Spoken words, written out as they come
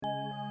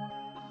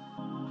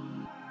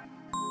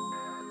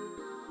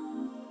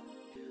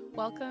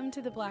Welcome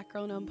to the Black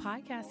Girl Gnome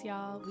podcast,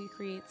 y'all. We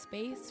create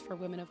space for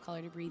women of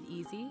color to breathe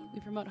easy.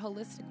 We promote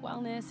holistic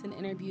wellness and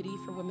inner beauty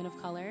for women of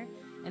color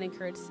and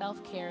encourage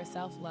self-care,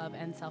 self-love,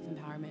 and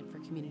self-empowerment for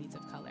communities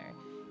of color.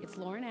 It's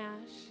Lauren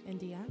Ash and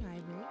Deanna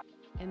Ivory.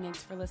 And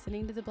thanks for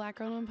listening to the Black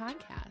Girl Gnome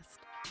podcast.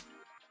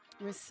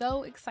 We're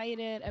so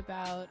excited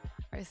about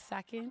our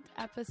second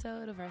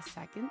episode of our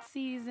second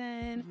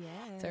season.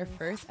 Yes. It's our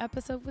first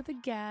episode with a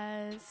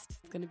guest.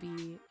 It's going to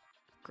be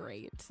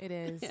great. It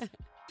is.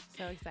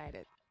 So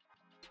excited.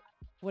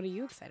 What are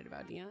you excited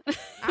about, Deanna?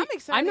 I'm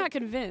excited. I'm not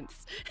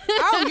convinced.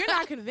 Oh, you're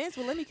not convinced?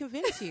 Well, let me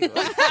convince you.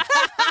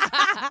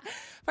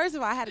 First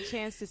of all, I had a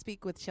chance to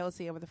speak with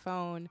Chelsea over the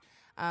phone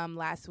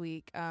last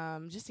week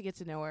just to get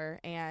to know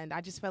her. And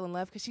I just fell in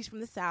love because she's from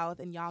the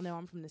South, and y'all know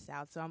I'm from the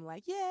South. So I'm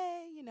like,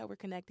 yay, we're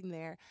connecting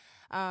there.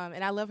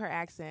 And I love her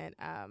accent.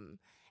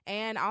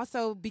 And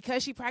also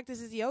because she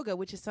practices yoga,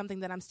 which is something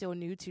that I'm still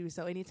new to.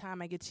 So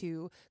anytime I get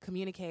to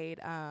communicate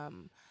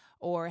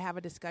or have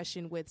a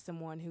discussion with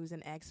someone who's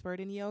an expert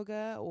in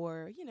yoga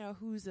or,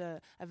 who's a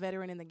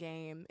veteran in the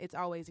game, it's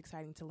always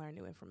exciting to learn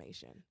new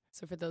information.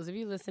 So for those of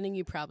you listening,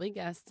 you probably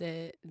guessed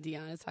it.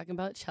 Deanna's talking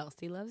about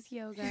Chelsea Loves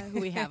Yoga, who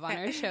we have on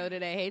our show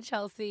today. Hey,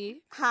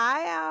 Chelsea.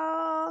 Hi,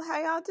 y'all.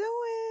 How y'all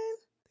doing?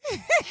 We're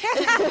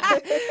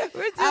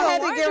doing I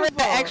had to get rid of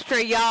the wonderful.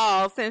 extra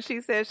y'all since she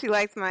said she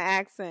likes my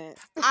accent.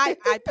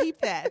 I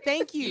peeped that.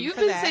 Thank you. You've for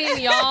been that. saying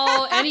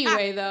y'all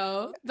anyway,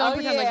 though. Don't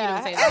pretend like you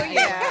don't say that. Oh,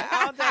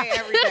 yeah. All day,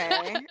 every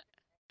day.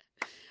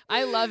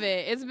 I love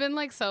it. It's been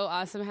so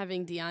awesome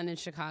having Dion in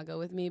Chicago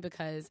with me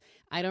because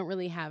I don't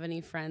really have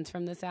any friends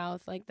from the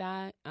South like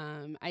that.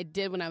 I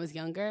did when I was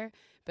younger,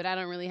 but I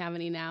don't really have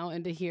any now.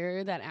 And to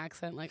hear that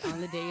accent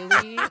on the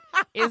daily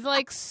is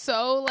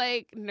so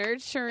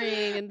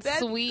nurturing and That's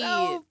sweet.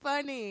 so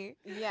funny.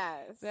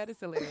 Yes. That is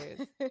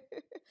hilarious.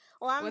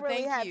 Well, I'm Well,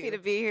 really thank happy you. to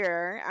be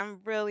here. I'm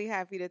really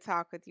happy to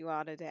talk with you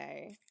all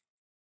today.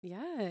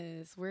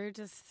 Yes, we're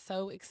just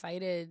so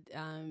excited.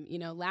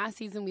 Last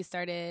season we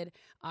started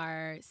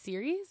a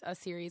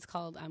series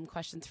called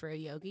Questions for a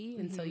Yogi.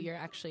 And so you're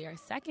actually our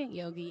second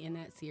yogi in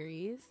that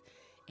series.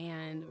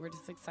 And we're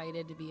just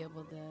excited to be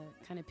able to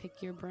kind of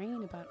pick your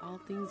brain about all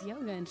things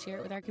yoga and share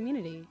it with our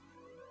community.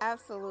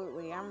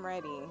 Absolutely. I'm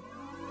ready.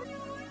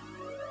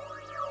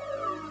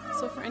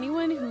 So for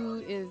anyone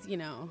who is,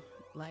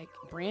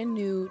 brand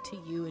new to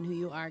you and who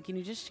you are, can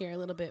you just share a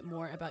little bit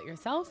more about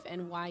yourself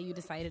and why you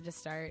decided to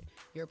start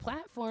your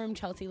platform,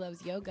 Chelsea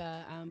Loves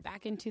Yoga,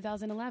 back in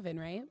 2011,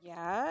 right?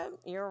 Yeah,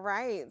 you're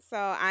right. So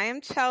I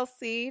am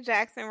Chelsea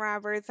Jackson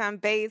Roberts. I'm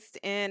based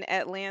in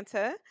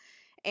Atlanta.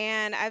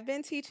 And I've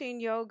been teaching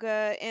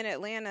yoga in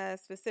Atlanta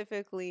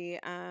specifically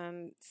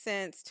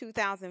since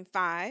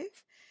 2005.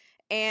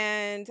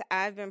 And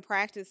I've been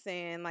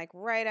practicing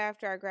right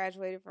after I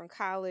graduated from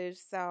college.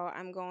 So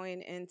I'm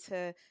going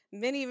into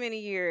many, many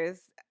years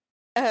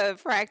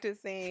of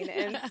practicing.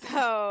 And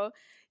so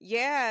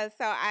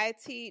I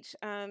teach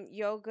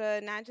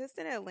yoga not just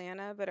in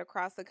Atlanta, but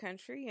across the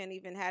country, and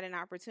even had an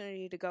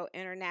opportunity to go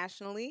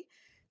internationally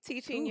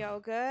teaching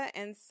yoga.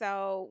 And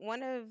so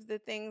one of the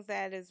things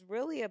that is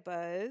really a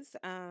buzz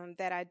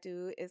that I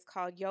do is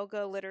called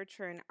Yoga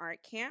Literature and Art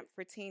Camp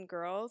for teen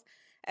girls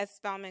at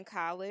Spelman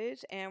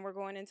College, and we're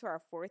going into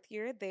our 4th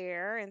year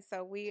there. And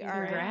so we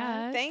are,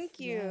 Congrats. thank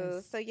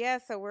you.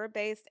 Yes. So we're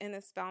based in the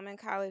Spelman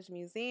College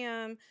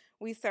Museum.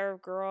 We serve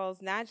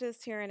girls, not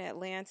just here in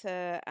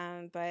Atlanta,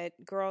 but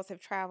girls have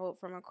traveled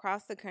from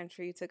across the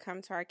country to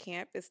come to our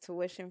camp. It's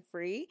tuition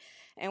free.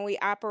 And we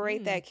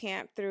operate that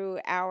camp through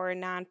our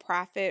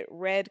nonprofit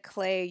Red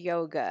Clay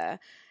Yoga.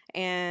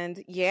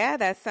 And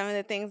that's some of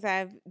the things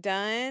I've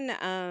done.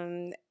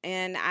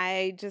 And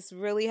I just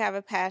really have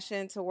a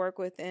passion to work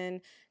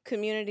within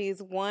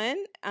communities,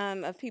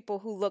 of people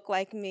who look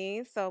like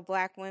me. So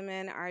Black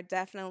women are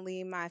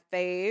definitely my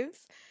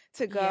faves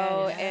to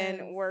go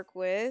and work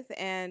with.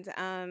 And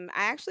I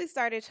actually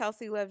started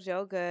Chelsea Loves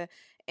Yoga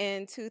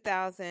in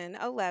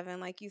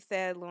 2011, like you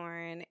said,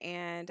 Lauren.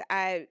 And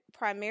I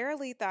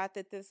primarily thought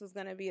that this was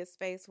going to be a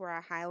space where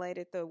I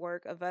highlighted the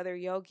work of other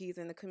yogis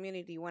in the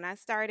community. When I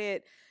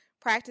started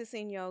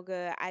practicing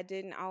yoga, I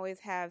didn't always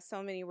have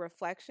so many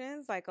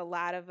reflections like a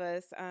lot of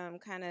us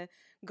kind of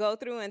go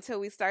through until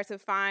we start to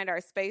find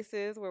our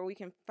spaces where we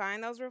can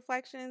find those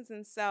reflections.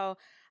 And so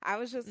I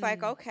was just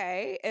like,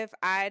 okay, if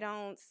I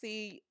don't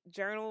see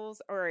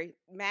journals or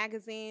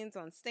magazines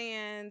on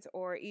stands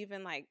or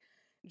even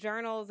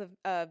journals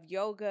of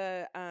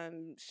yoga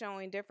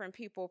showing different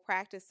people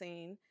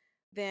practicing,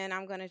 then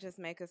I'm going to just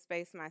make a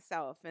space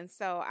myself. And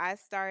so I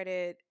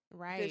started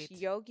this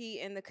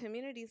Yogi in the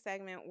community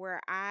segment where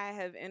I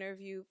have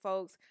interviewed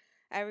folks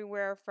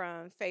everywhere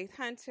from Faith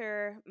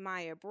Hunter,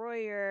 Maya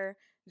Breuer,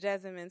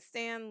 Jessamine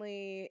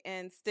Stanley,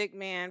 and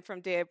Stickman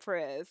from Dead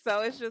Prez.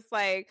 So it's just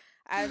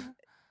I've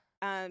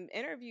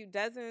interviewed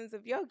dozens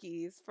of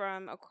yogis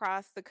from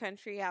across the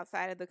country,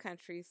 outside of the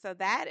country. So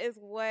that is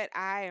what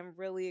I am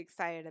really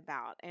excited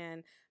about.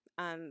 And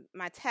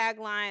my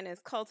tagline is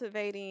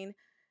cultivating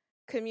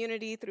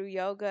community through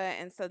yoga.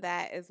 And so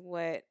that is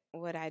what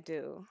I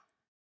do.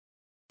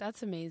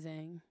 That's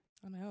amazing.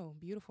 I know.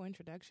 Beautiful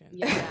introduction.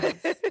 Yes.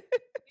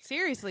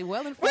 Seriously,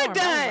 well informed. We're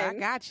done. I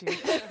got you.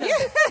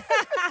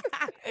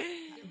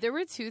 There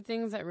were two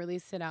things that really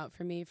stood out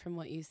for me from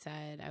what you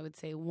said. I would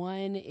say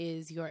one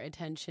is your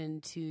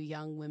attention to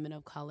young women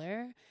of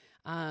color.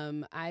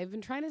 I've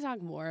been trying to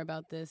talk more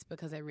about this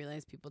because I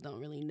realize people don't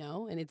really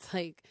know. And it's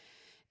like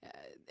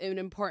an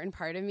important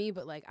part of me,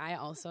 but like I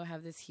also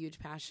have this huge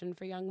passion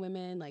for young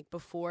women. Like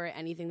before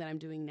anything that I'm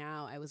doing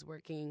now, I was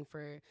working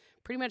for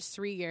pretty much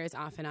 3 years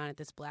off and on at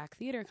this Black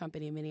theater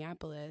company in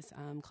Minneapolis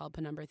called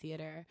Penumbra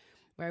Theater,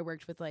 where I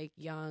worked with like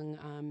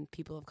young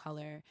people of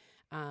color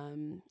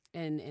and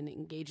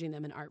engaging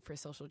them in art for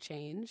social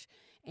change.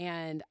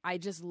 And I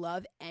just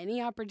love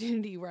any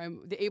opportunity where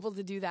I'm able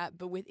to do that,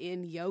 but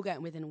within yoga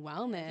and within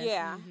wellness.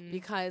 Yeah.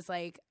 Because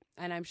like,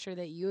 and I'm sure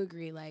that you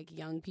agree, like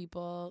young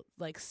people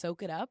like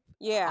soak it up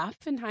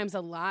oftentimes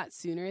a lot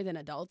sooner than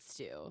adults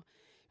do,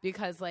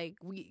 because like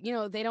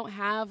they don't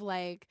have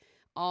like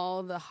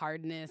all the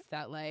hardness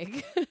that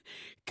like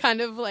kind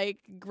of like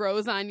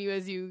grows on you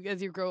as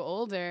you grow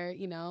older.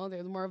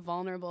 They're more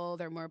vulnerable,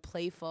 they're more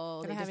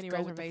playful. They don't have any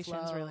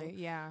reservations, really.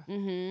 Yeah.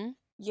 Mm-hmm.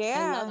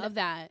 Yeah. I love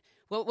that.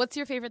 What's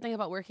your favorite thing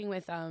about working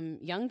with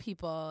young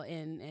people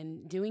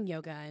and doing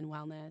yoga and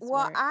wellness?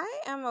 Well,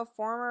 I am a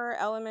former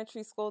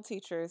elementary school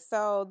teacher,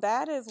 so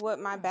that is what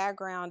my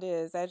background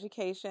is,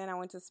 education. I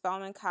went to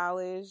Spelman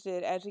College,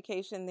 did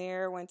education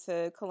there, went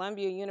to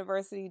Columbia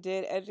University,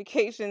 did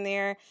education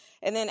there,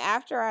 and then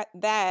after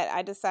that,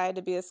 I decided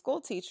to be a school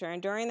teacher,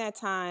 and during that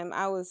time,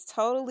 I was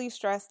totally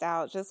stressed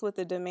out just with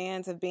the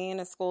demands of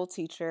being a school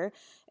teacher.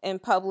 In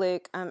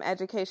public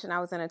education, I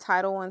was in a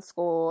Title I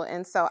school,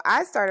 and so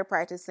I started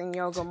practicing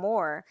yoga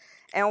more.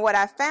 And what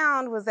I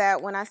found was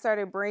that when I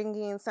started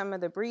bringing some of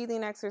the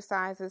breathing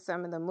exercises,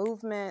 some of the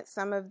movement,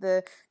 some of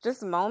the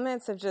just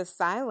moments of just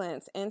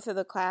silence into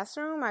the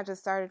classroom, I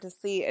just started to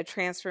see a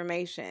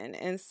transformation.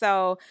 And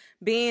so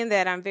being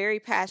that I'm very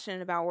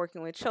passionate about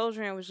working with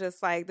children, it was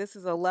just like, this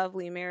is a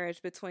lovely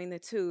marriage between the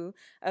two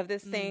of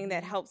this thing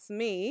that helps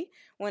me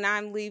when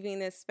I'm leaving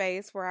this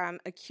space where I'm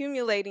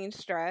accumulating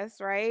stress,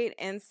 right?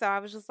 And so I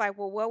was just like,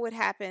 well, what would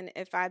happen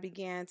if I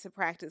began to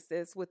practice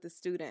this with the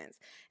students?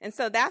 And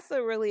so that's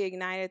what really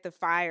ignited the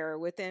fire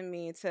within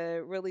me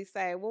to really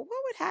say, well, what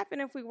would happen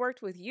if we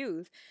worked with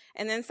youth?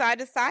 And then so I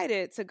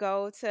decided to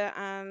go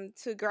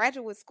to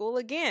graduate school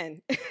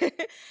again.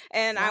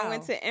 And I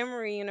went to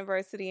Emory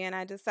University and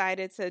I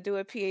decided to do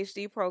a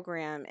PhD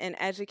program in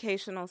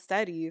educational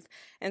studies.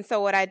 And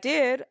so what I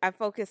did, I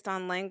focused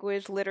on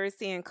language,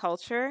 literacy, and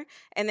culture.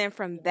 And then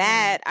from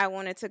that, I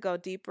wanted to go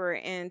deeper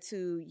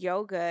into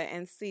yoga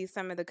and see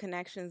some of the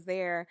connections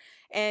there.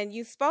 And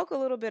you spoke a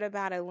little bit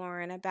about it,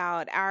 Lauren,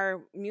 about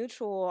our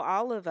mutual,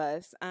 all of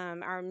us,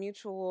 our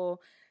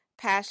mutual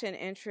passion,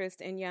 interest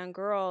in young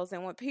girls.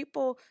 And what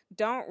people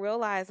don't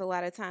realize a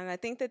lot of times, I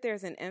think that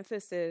there's an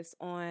emphasis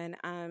on,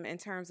 in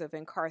terms of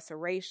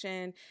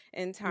incarceration,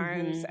 in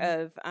terms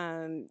of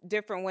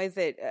different ways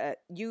that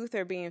youth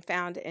are being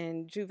found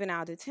in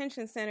juvenile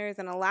detention centers.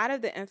 And a lot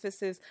of the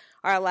emphasis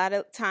are a lot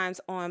of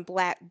times on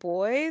Black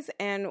boys.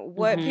 And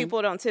what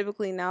people don't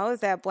typically know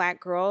is that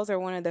Black girls are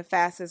one of the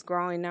fastest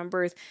growing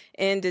numbers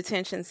in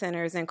detention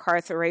centers,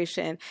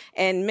 incarceration,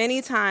 and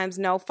many times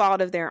no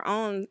fault of their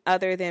own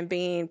other than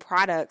being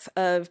products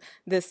of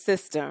the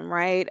system,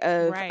 right?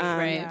 Of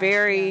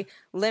very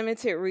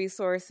limited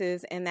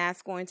resources, and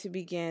that's going to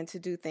begin to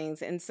do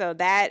things. And so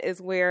that is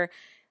where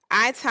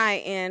I tie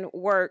in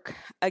work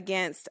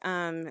against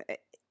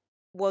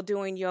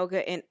doing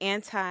yoga in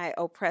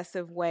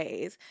anti-oppressive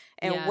ways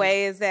and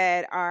ways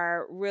that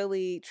are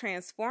really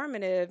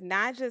transformative,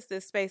 not just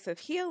the space of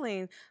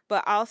healing,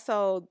 but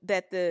also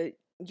that the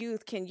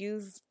youth can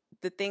use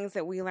the things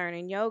that we learn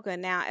in yoga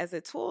now as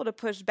a tool to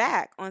push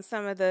back on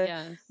some of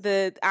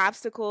the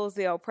obstacles,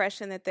 the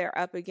oppression that they're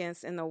up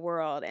against in the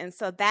world. And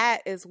so that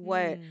is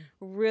what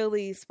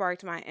really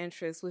sparked my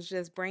interest, was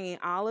just bringing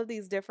all of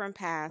these different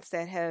paths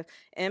that have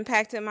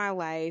impacted my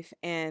life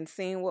and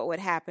seeing what would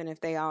happen if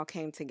they all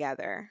came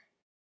together.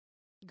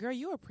 Girl,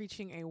 you are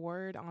preaching a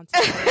word on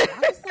today. I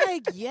was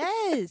like,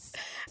 yes.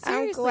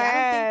 Seriously,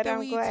 I don't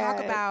think that we talk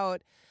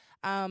about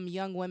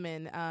young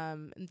women,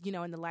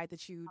 in the light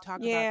that you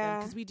talk about them,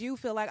 because we do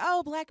feel like,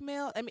 oh, Black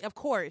male. I mean, of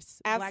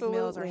course, Black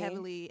males are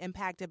heavily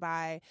impacted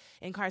by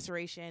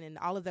incarceration and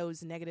all of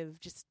those negative,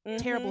 just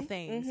terrible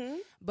things.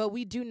 But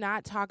we do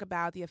not talk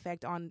about the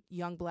effect on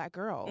young Black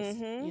girls,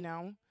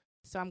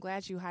 So I'm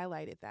glad you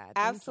highlighted that.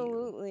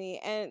 Absolutely.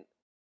 And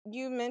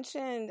you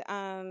mentioned,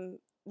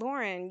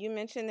 Lauren, you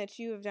mentioned that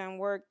you have done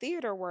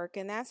theater work,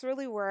 and that's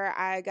really where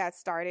I got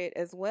started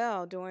as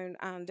well. Doing,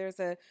 there's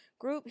a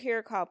group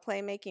here called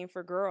Playmaking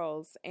for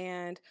Girls,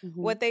 and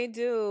what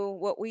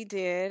we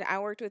did, I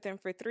worked with them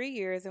for 3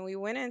 years, and we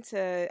went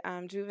into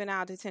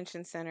juvenile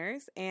detention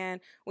centers,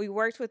 and we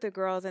worked with the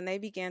girls, and they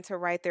began to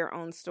write their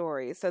own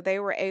stories. So they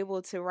were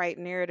able to write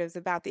narratives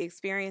about the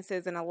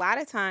experiences, and a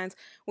lot of times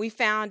we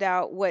found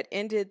out what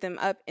ended them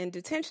up in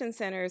detention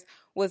centers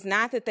was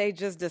not that they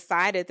just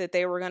decided that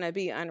they were going to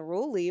be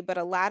unruly, but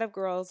a lot of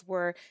girls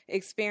were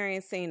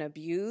experiencing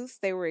abuse.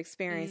 They were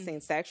experiencing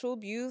sexual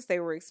abuse. They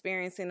were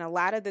experiencing a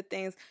lot of the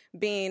things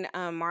being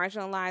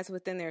marginalized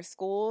within their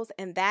schools.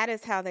 And that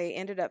is how they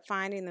ended up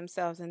finding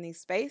themselves in these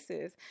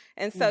spaces.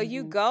 And so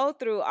you go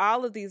through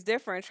all of these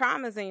different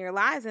traumas in your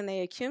lives and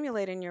they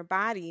accumulate in your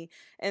body.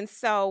 And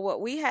so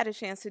what we had a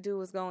chance to do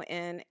was go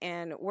in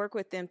and work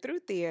with them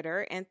through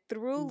theater and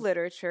through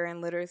literature and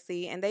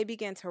literacy. And they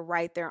began to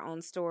write their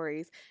own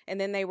stories. And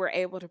then they were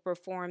able to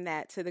perform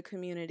that to the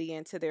community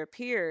and to their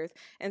peers.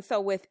 And so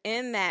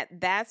within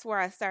that, that's where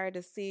I started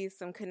to see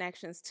some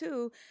connections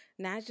too,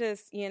 not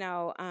just,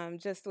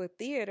 just with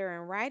theater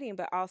and writing,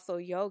 but also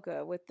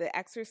yoga with the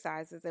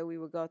exercises that we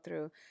would go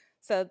through.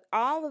 So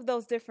all of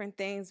those different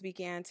things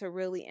began to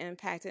really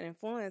impact and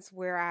influence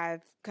where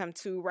I've come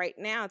to right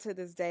now to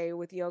this day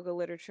with yoga,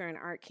 literature, and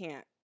art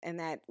camp and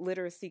that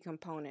literacy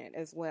component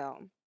as well.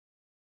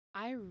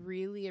 I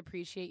really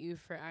appreciate you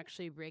for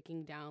actually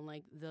breaking down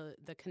like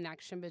the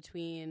connection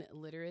between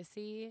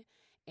literacy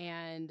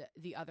and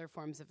the other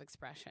forms of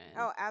expression.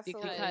 Oh,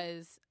 absolutely.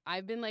 Because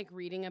I've been like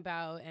reading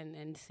about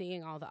and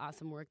seeing all the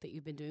awesome work that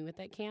you've been doing with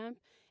that camp.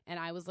 And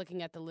I was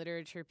looking at the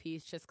literature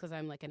piece just because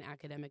I'm like an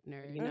academic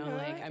nerd,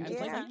 like I'm just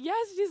like,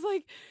 yes, she's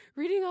like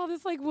reading all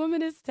this like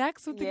womanist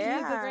text with the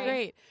kids. That's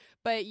great.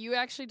 But you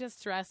actually just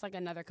stress like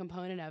another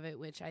component of it,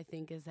 which I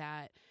think is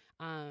that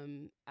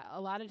a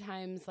lot of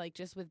times, like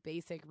just with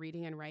basic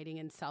reading and writing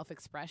and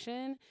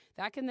self-expression,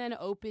 that can then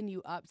open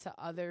you up to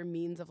other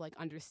means of like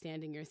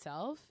understanding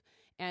yourself.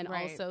 And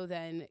also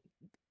then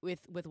with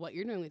what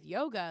you're doing with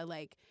yoga,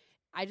 like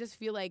I just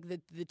feel like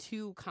the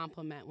two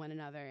complement one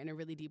another in a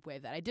really deep way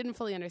that I didn't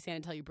fully understand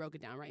until you broke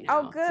it down right now.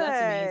 Oh, good. So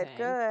that's amazing.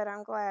 Good.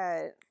 I'm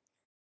glad.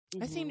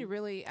 I seem to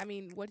really, I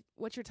mean,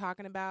 what you're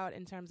talking about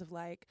in terms of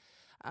like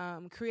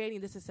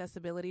creating this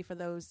accessibility for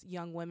those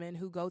young women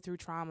who go through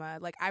trauma.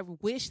 Like I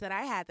wish that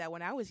I had that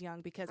when I was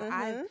young because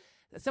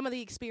some of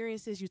the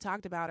experiences you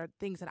talked about are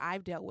things that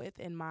I've dealt with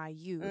in my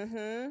youth.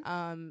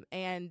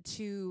 And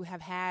to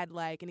have had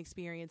like an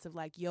experience of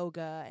like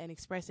yoga and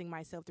expressing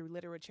myself through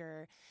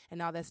literature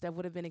and all that stuff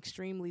would have been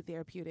extremely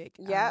therapeutic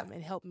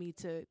and helped me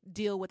to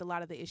deal with a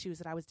lot of the issues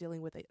that I was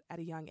dealing with at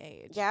a young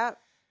age. Yep.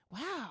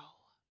 Wow.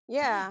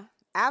 Yeah.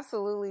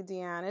 Absolutely,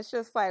 Deanne. It's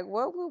just like,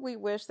 what would we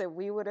wish that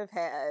we would have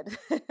had,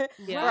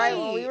 Yeah. right?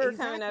 When we were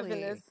coming up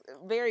in this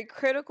very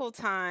critical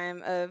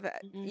time of,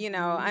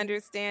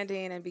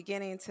 understanding and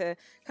beginning to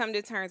come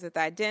to terms with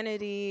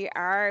identity,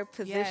 our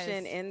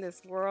position in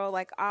this world,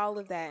 like all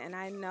of that. And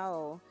I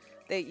know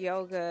that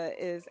yoga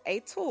is a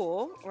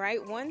tool,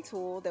 right? One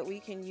tool that we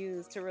can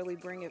use to really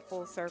bring it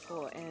full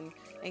circle and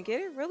get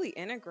it really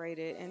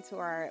integrated into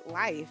our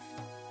life.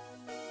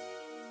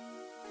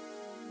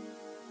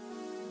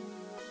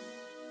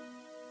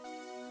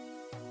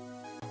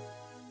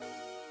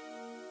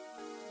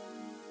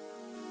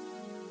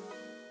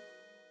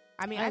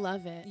 I mean, I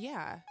love it.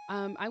 Yeah.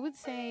 I would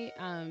say,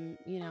 and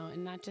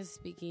not just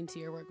speaking to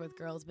your work with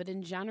girls, but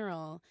in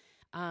general,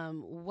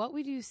 what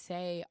would you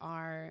say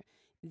are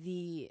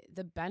the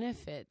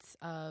benefits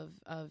of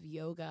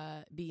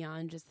yoga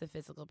beyond just the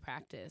physical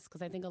practice?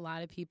 Because I think a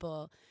lot of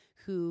people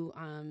who,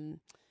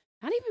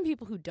 not even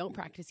people who don't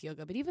practice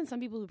yoga, but even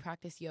some people who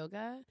practice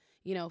yoga,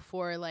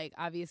 for like,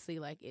 obviously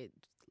like it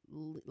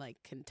like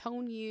can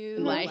tone you,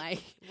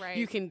 like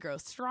you can grow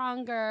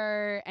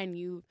stronger and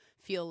you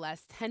feel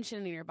less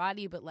tension in your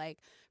body. But like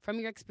from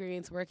your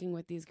experience working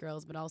with these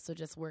girls, but also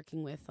just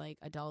working with like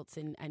adults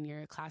and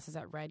your classes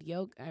at Red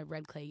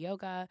Clay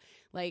Yoga,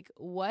 like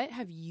what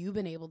have you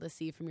been able to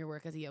see from your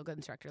work as a yoga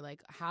instructor?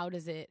 Like how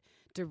does it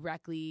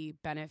directly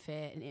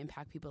benefit and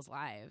impact people's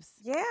lives?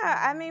 Yeah,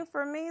 I mean,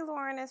 for me,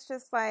 Lauren, it's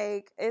just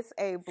like, it's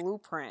a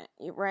blueprint,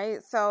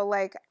 right? So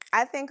like,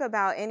 I think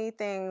about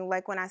anything,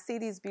 like when I see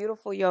these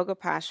beautiful yoga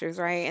postures,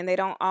 right? And they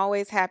don't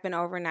always happen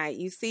overnight.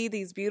 You see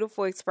these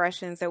beautiful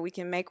expressions that we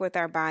can make with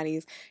our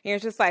bodies. And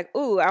it's just like,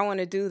 ooh, I want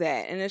to do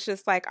that. And it's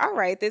just like, all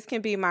right, this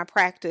can be my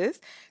practice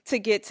to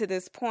get to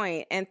this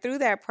point. And through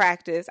that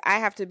practice, I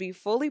have to be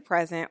fully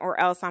present or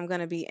else I'm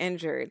going to be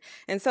injured.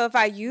 And so if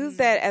I use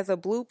that as a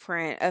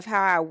blueprint of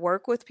how I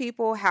work with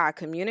people, how I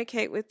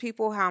communicate with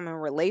people, how I'm in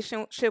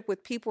relationship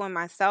with people and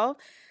myself,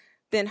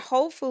 then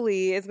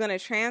hopefully it's going to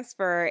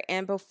transfer.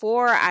 And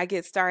before I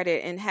get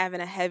started in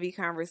having a heavy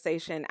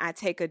conversation, I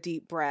take a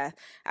deep breath.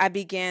 I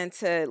begin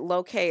to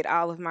locate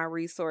all of my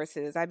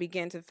resources. I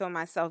begin to feel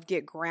myself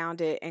get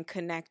grounded and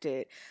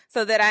connected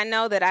so that I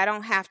know that I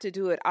don't have to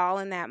do it all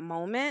in that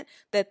moment,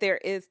 that there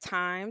is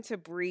time to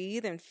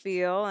breathe and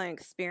feel and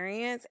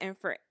experience. And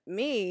for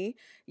me,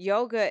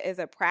 yoga is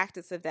a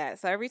practice of that.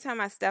 So every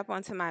time I step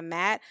onto my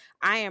mat,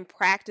 I am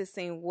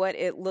practicing what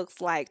it looks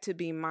like to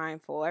be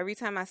mindful. Every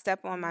time I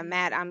step on my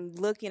mat, I'm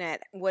looking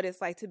at what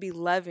it's like to be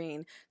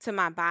loving to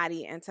my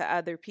body and to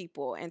other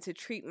people and to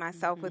treat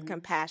myself with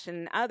compassion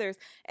and others.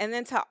 And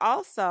then to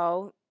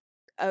also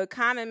a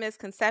common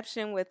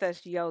misconception with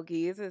us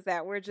yogis is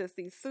that we're just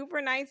these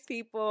super nice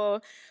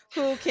people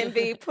who can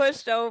be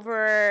pushed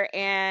over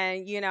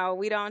and, you know,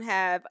 we don't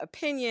have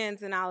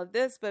opinions and all of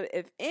this. But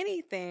if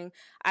anything,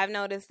 I've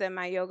noticed that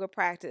my yoga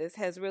practice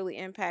has really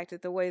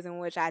impacted the ways in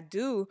which I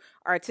do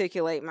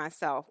articulate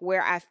myself,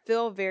 where I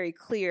feel very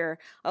clear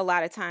a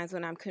lot of times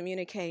when I'm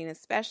communicating,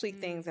 especially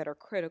things that are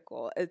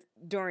critical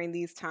during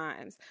these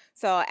times.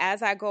 So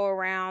as I go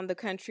around the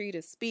country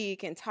to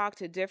speak and talk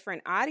to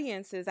different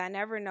audiences, I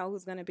never know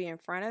who's going to be in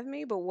front of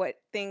me, but what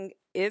thing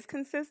is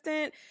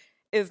consistent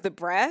is the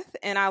breath.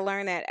 And I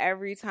learn that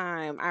every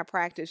time I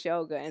practice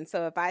yoga. And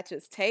so if I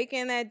just take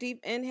in that deep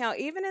inhale,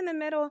 even in the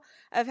middle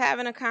of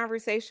having a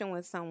conversation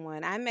with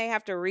someone, I may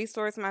have to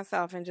resource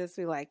myself and just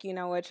be like, you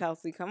know what,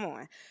 Chelsea, come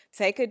on,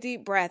 take a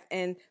deep breath.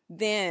 And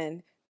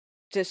then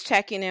just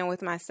checking in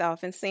with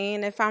myself and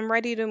seeing if I'm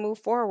ready to move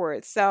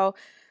forward. So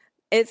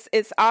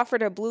it's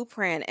offered a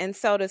blueprint. And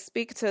so to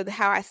speak to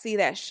how I see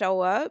that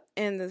show up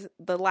in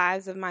the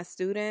lives of my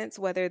students,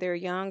 whether they're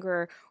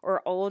younger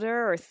or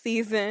older or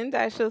seasoned,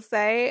 I should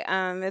say,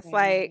 it's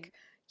like,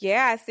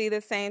 yeah, I see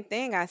the same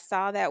thing. I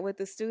saw that with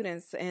the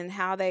students and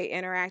how they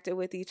interacted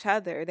with each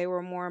other. They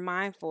were more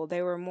mindful.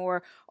 They were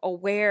more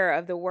aware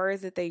of the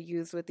words that they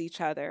used with each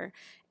other.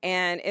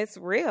 And it's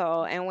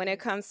real. And when it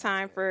comes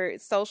time for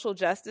social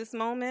justice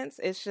moments,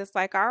 it's just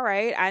like, all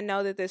right, I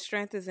know that this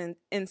strength is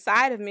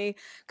inside of me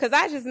because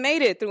I just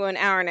made it through an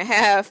hour and a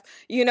half,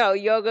 you know,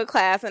 yoga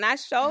class. And I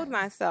showed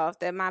myself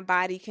that my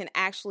body can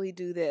actually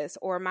do this,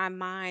 or my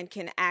mind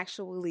can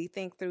actually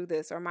think through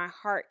this, or my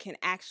heart can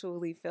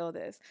actually feel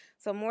this.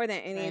 So more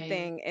than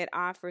anything, it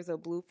offers a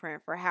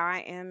blueprint for how I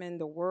am in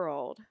the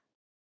world.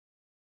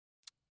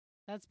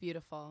 That's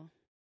beautiful.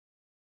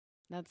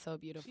 That's so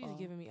beautiful. She's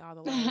giving me all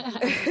the love.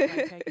 I'm just,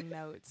 like, taking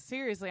notes.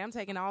 Seriously, I'm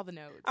taking all the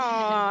notes. Oh,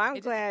 I'm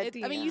glad.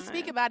 I mean, you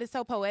speak about it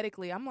so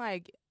poetically. I'm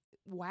like,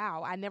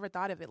 wow, I never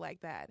thought of it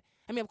like that.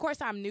 I mean, of course,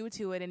 I'm new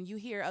to it, and you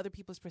hear other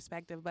people's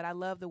perspective, but I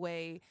love the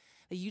way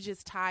that you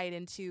just tie it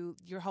into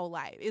your whole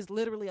life. It's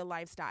literally a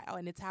lifestyle,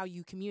 and it's how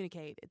you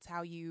communicate. It's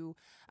how you,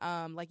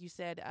 like you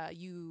said,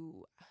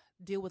 you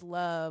deal with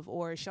love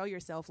or show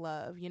yourself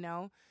love, you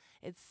know?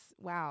 It's,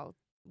 wow.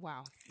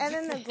 Wow. And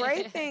then the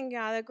great thing,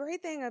 y'all, the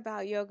great thing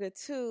about yoga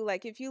too,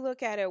 like if you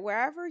look at it,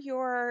 wherever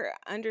your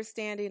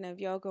understanding of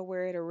yoga,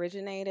 where it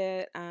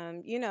originated,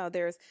 you know,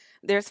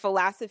 there's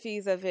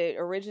philosophies of it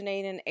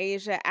originating in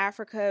Asia,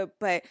 Africa,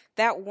 but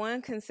that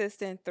one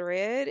consistent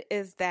thread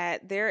is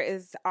that there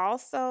is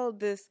also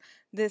this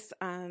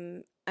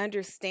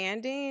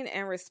understanding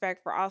and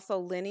respect for also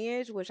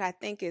lineage, which I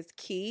think is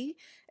key,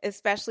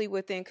 especially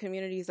within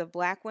communities of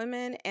Black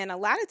women. And a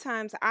lot of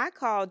times I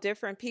call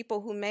different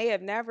people who may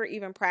have never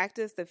even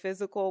practiced the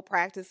physical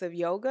practice of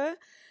yoga,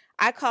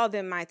 I call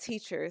them my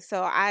teachers.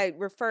 So I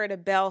refer to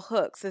bell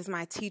hooks as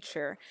my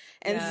teacher.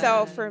 And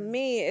so for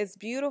me, it's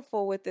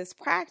beautiful with this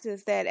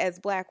practice that as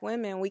Black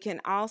women, we can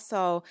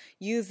also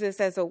use this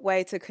as a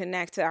way to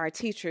connect to our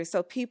teachers.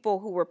 So people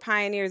who were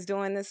pioneers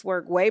doing this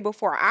work way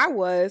before I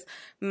was,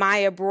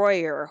 Maya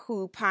Breuer,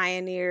 who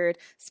pioneered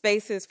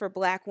spaces for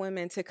Black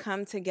women to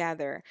come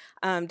together,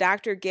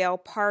 Dr. Gail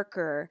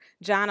Parker,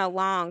 Jonna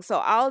Long. So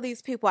all of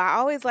these people, I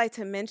always like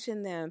to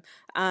mention them.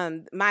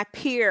 My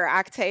peer,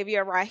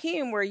 Octavia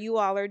Rahim, where you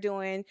all are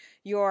doing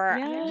your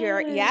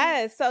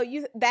so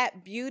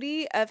that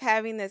beauty of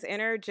having this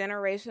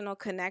intergenerational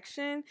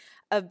connection,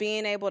 of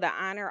being able to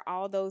honor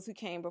all those who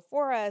came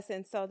before us,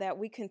 and so that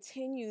we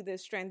continue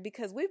this strength,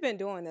 because we've been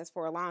doing this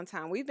for a long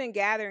time. We've been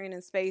gathering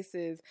in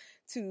spaces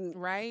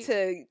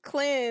to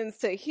cleanse,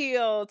 to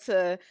heal,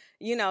 to,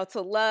 you know,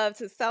 to love,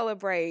 to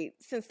celebrate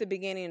since the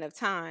beginning of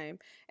time.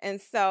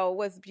 And so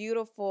what's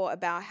beautiful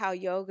about how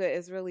yoga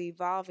is really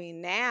evolving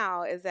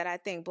now is that I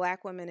think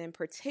Black women in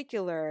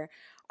particular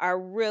are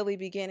really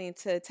beginning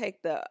to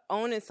take the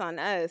onus on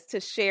us to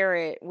share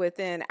it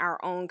within our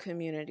own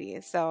community.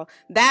 So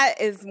that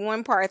is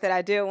one part that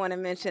I did want to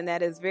mention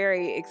that is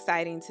very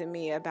exciting to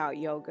me about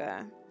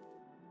yoga.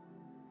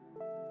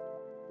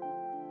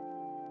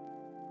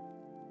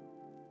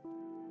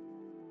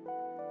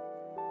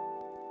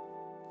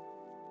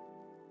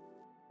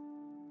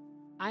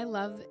 I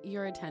love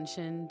your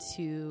attention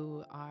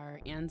to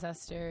our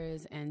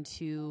ancestors and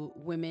to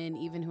women,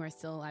 even who are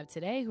still alive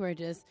today, who are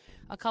just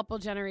a couple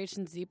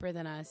generations deeper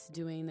than us,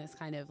 doing this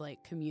kind of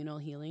like communal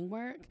healing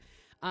work.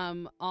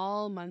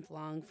 All month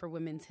long for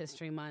Women's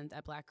History Month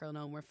at Black Girl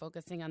Known, we're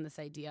focusing on this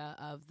idea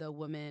of the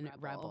woman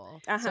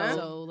rebel.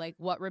 So like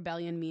what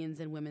rebellion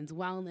means in women's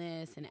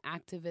wellness and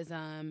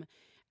activism,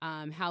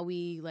 how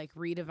we like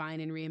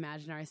redefine and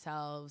reimagine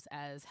ourselves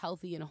as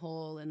healthy and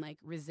whole, and like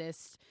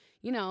resist,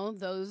 you know,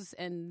 those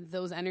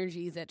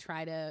energies that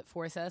try to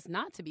force us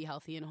not to be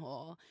healthy and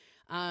whole.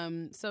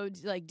 So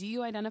like, do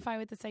you identify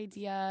with this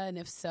idea? And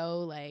if so,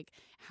 like,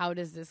 how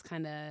does this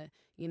kind of,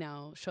 you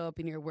know, show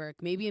up in your work?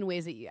 Maybe in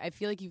ways that I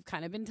feel like you've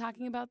kind of been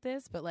talking about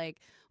this, but like,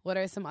 what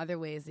are some other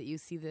ways that you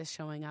see this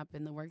showing up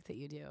in the work that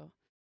you do?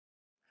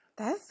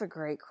 That's a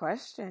great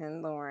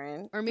question,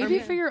 Lauren. Or maybe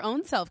for your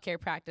own self-care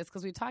practice,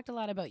 because we talked a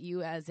lot about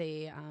you as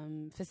a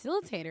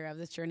facilitator of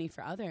this journey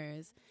for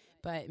others,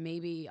 but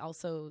maybe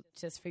also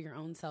just for your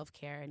own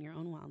self-care and your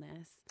own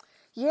wellness.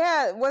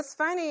 Yeah, what's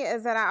funny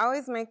is that I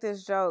always make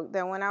this joke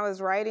that when I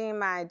was writing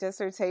my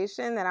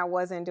dissertation that I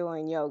wasn't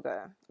doing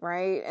yoga,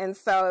 right? And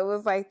so it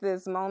was like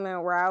this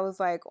moment where I was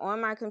like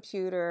on my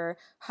computer,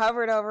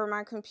 hovered over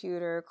my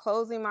computer,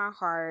 closing my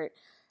heart,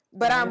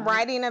 but I'm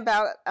writing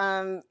about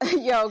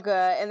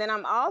yoga, and then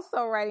I'm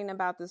also writing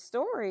about the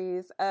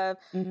stories of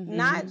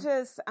not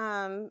just,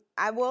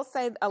 I will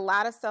say a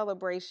lot of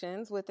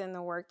celebrations within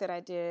the work that I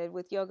did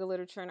with Yoga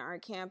Literature and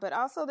Art Camp, but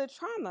also the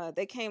trauma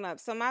that came up.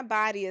 So my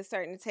body is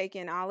starting to take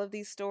in all of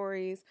these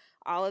stories,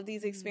 all of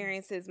these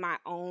experiences, my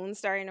own,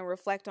 starting to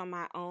reflect on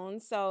my own.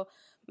 So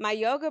my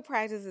yoga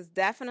practice has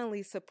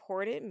definitely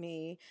supported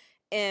me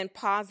and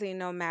pausing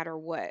no matter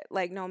what,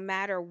 like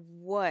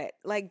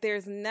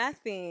there's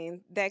nothing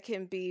that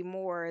can be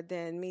more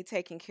than me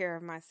taking care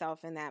of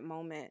myself in that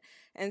moment.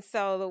 And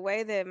so the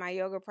way that my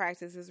yoga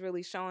practice is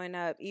really showing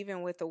up,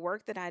 even with the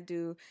work that I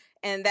do,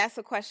 and that's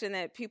a question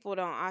that people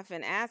don't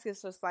often ask.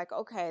 It's just like,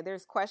 okay,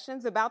 there's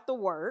questions about the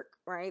work,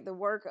 right? The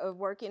work of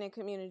working in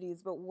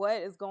communities, but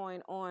what is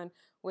going on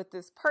with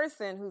this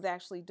person who's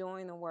actually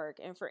doing the work?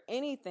 And for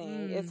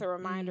anything, it's a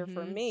reminder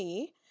for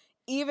me.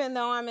 Even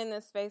though I'm in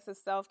this space of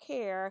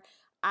self-care,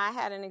 I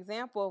had an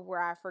example of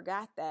where I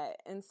forgot that.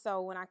 And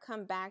so when I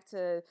come back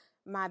to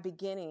my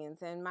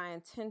beginnings and my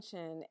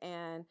intention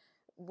and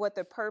what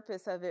the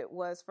purpose of it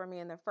was for me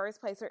in the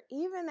first place, or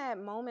even that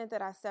moment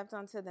that I stepped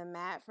onto the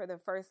mat for the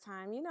first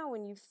time, you know,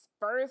 when you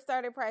first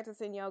started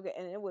practicing yoga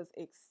and it was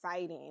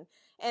exciting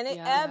and it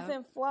ebbs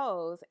and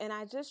flows. And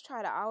I just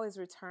try to always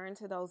return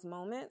to those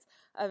moments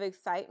of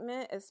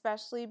excitement,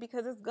 especially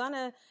because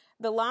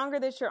the longer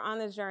that you're on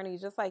this journey,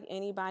 just like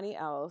anybody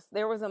else,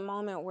 there was a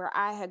moment where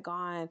I had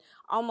gone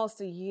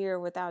almost a year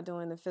without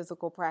doing the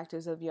physical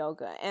practice of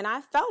yoga. And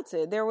I felt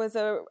it. There was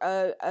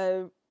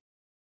a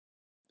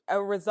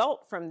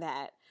result from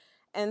that.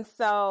 And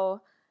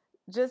so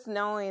just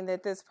knowing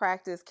that this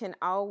practice can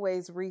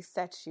always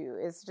reset you,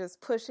 it's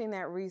just pushing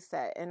that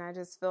reset. And I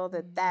just feel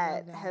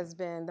that has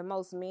been the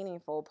most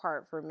meaningful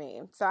part for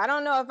me. So I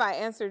don't know if I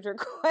answered your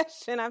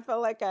question. I feel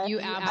like I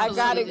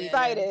got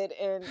excited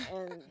and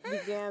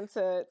began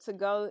to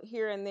go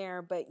here and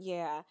there. But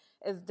yeah,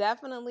 it's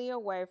definitely a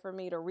way for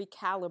me to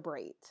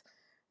recalibrate,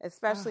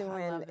 especially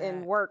when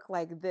in work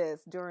like this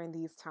during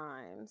these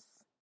times.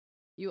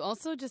 You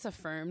also just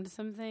affirmed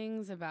some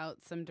things about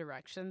some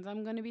directions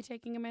I'm going to be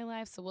taking in my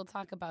life, so we'll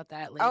talk about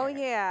that later. Oh,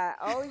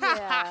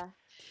 yeah.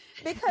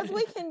 Because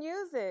we can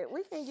use it.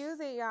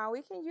 Y'all.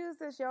 We can use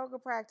this yoga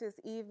practice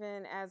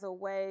even as a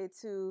way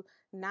to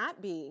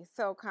not be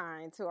so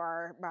kind to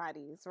our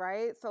bodies,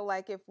 right? So,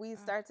 like, if we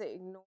start to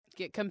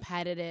get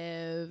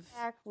competitive.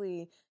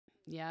 Exactly.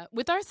 Yeah,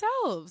 with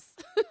ourselves.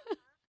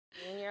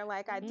 And you're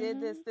like, I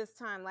did this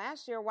time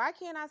last year. Why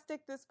can't I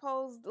stick this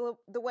pose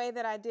the way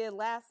that I did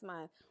last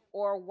month?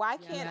 Or why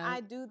can't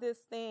I do this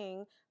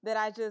thing that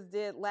I just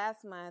did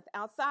last month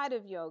outside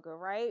of yoga,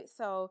 right?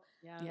 So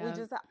we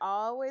just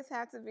always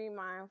have to be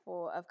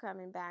mindful of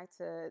coming back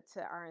to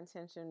our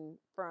intention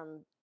from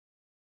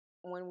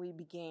when we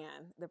began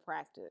the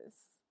practice.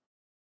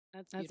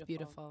 That's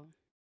beautiful.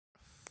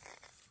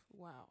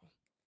 Wow.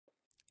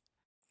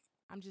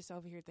 I'm just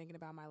over here thinking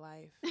about my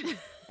life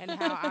and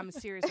how I'm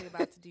seriously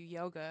about to do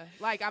yoga.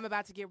 Like, I'm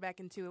about to get back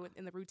into it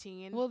in the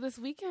routine. Well, this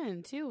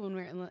weekend, too, when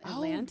we're in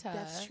Atlanta. Oh,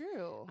 that's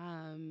true.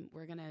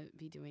 We're going to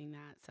be doing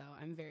that, so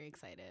I'm very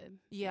excited.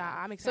 Yeah,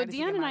 I'm excited. So,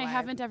 Deanna and I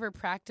haven't ever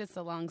practiced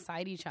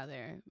alongside each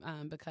other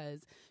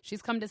because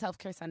she's come to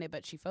Self-Care Sunday,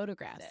 but she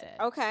photographs it.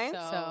 Okay.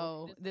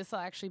 So this will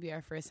actually be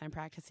our first time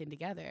practicing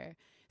together.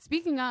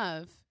 Speaking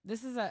of,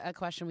 this is a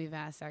question we've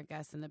asked our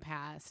guests in the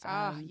past.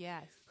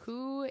 Yes.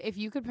 Who, if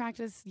you could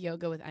practice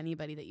yoga with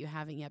anybody that you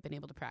haven't yet been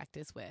able to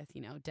practice with,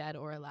 you know, dead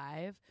or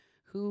alive,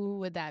 who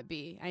would that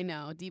be? I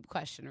know, deep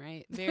question,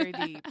 right? Very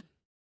deep.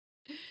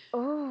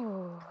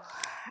 Oh,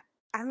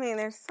 I mean,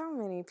 there's so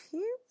many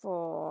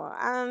people.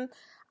 I'm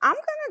going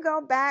to go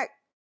back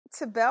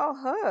to Bell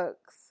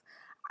Hooks.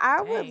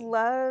 I would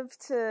love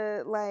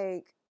to,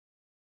 like,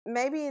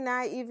 maybe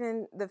not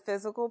even the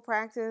physical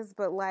practice,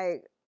 but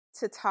like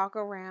to talk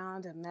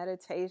around a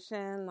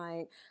meditation.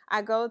 Like,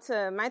 I go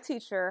to my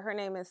teacher, her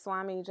name is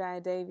Swami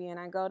Jayadevi, and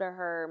I go to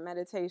her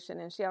meditation,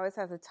 and she always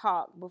has a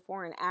talk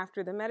before and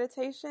after the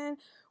meditation,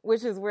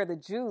 which is where the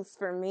juice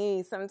for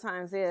me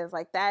sometimes is.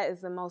 Like, that is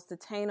the most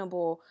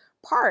attainable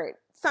part.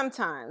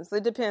 Sometimes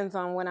it depends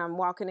on when I'm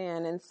walking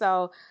in. And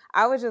so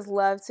I would just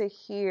love to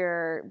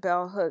hear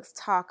Bell Hooks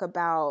talk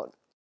about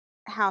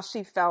how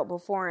she felt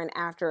before and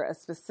after a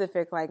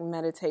specific like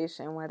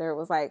meditation, whether it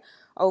was like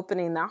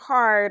opening the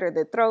heart or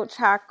the throat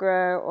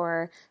chakra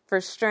or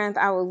for strength.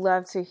 I would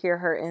love to hear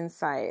her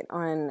insight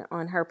on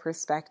her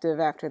perspective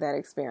after that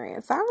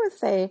experience. I would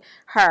say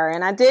her,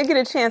 and I did get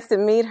a chance to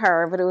meet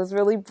her, but it was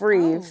really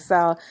brief.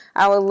 So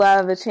I would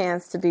love a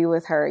chance to be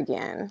with her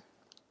again.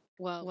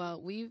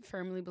 Well, we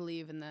firmly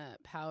believe in the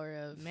power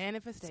of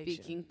manifestation,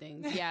 speaking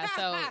things. Yeah,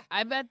 so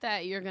I bet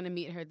that you're going to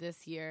meet her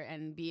this year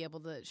and be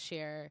able to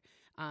share,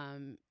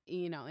 in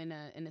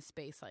a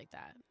space like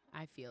that.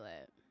 I feel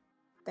it.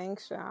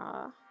 Thanks,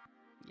 y'all.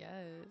 Yes.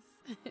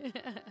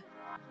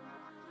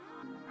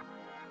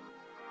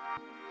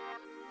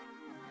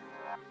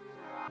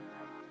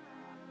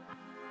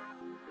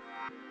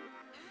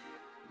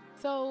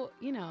 So,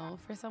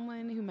 for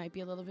someone who might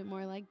be a little bit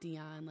more like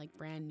Dion, like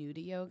brand new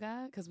to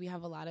yoga, because we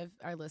have a lot of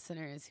our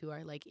listeners who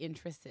are like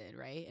interested,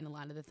 right, in a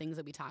lot of the things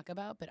that we talk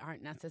about, but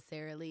aren't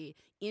necessarily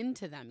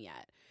into them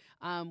yet.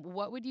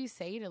 What would you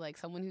say to like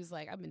someone who's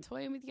like, I've been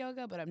toying with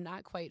yoga, but I'm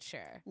not quite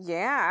sure?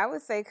 Yeah, I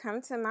would say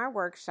come to my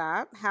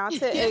workshop, how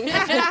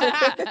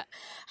to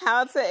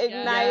how to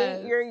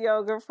ignite your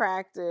yoga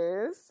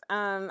practice.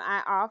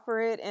 I offer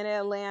it in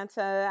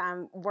Atlanta.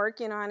 I'm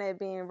working on it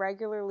being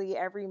regularly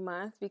every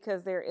month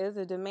because there is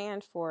a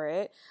demand for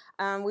it.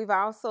 We've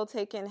also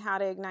taken how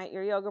to ignite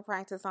your yoga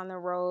practice on the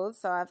road.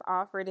 So I've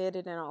offered it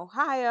in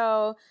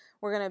Ohio.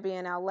 We're going to be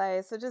in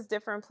LA. So just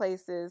different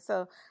places.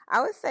 So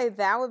I would say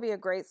that would be a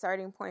great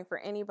starting point for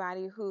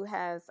anybody who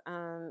is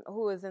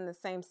in the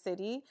same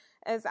city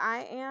as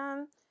I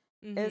am.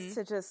 Is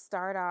to just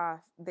start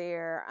off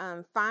there.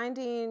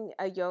 Finding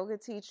a yoga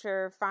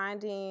teacher,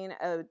 finding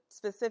a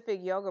specific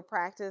yoga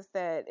practice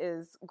that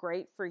is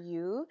great for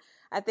you.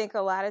 I think a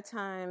lot of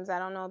times, I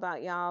don't know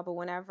about y'all, but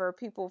whenever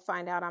people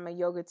find out I'm a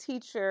yoga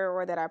teacher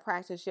or that I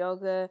practice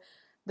yoga,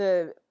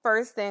 the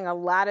first thing a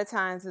lot of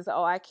times is,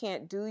 I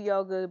can't do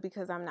yoga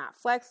because I'm not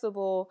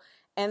flexible.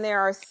 And there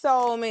are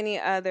so many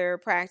other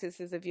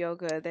practices of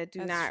yoga that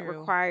do not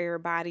require your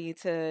body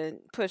to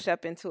push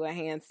up into a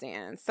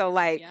handstand. So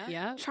like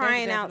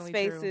trying out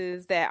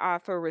spaces that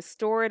offer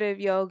restorative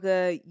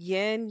yoga,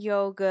 yin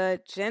yoga,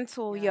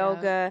 gentle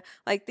yoga,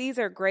 like these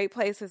are great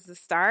places to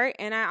start.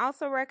 And I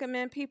also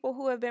recommend people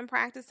who have been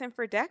practicing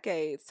for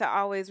decades to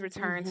always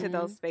return to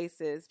those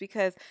spaces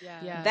because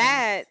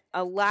that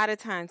a lot of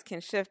times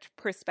can shift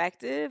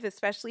perspective,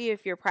 especially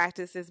if your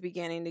practice is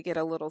beginning to get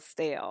a little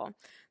stale.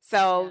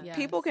 So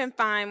people can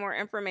find more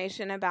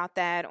information about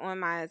that on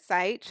my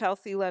site,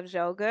 Chelsea Loves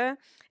Yoga.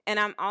 And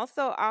I'm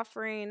also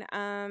offering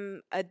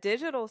a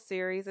digital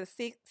series, a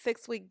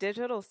 6-week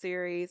digital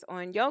series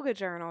on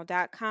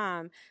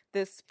yogajournal.com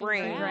this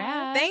spring.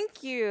 Congrats.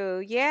 Thank you.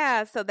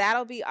 Yeah, so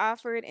that'll be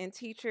offered, and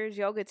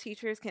yoga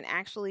teachers can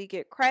actually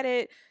get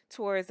credit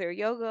towards their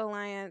Yoga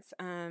Alliance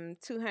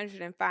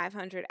 200 and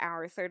 500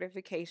 hour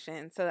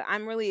certification. So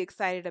I'm really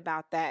excited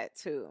about that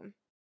too.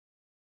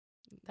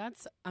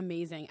 That's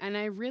amazing. And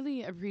I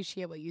really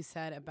appreciate what you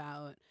said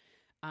about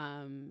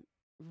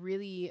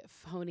really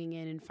honing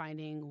in and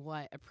finding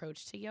what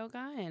approach to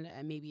yoga and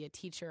maybe a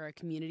teacher or a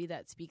community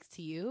that speaks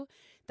to you.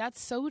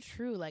 That's so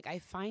true. Like I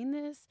find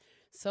this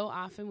so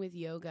often with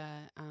yoga,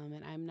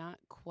 and I'm not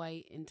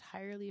quite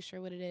entirely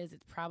sure what it is.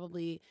 It's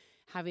probably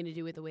having to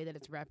do with the way that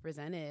it's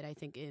represented, I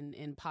think,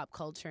 in pop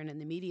culture and in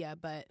the media.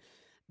 But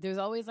there's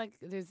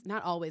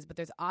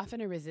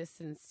often a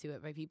resistance to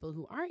it by people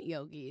who aren't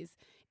yogis.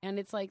 And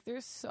it's like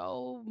there's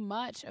so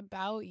much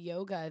about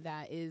yoga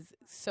that is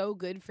so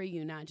good for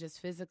you, not just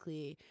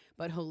physically,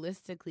 but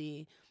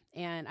holistically.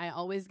 And I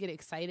always get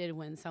excited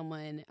when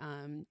someone,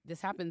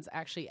 this happens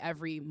actually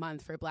every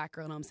month for Black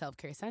Girl in Home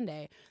Self-Care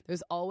Sunday.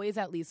 There's always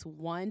at least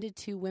 1 to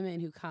 2 women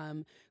who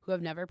come who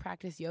have never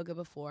practiced yoga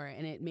before.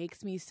 And it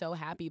makes me so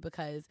happy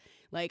because,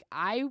 like,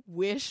 I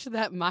wish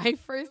that my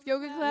first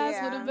yoga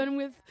class would have been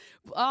with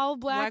all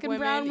black and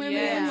brown women.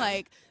 Yes.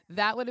 Like,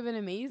 that would have been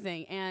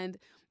amazing. And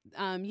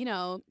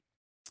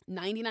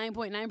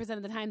 99.9%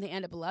 of the time they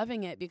end up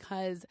loving it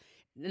because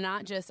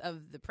not just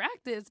of the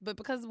practice, but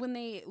because when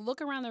they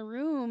look around the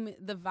room,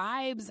 the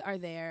vibes are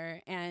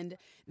there and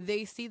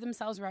they see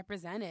themselves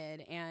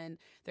represented and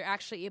they're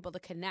actually able to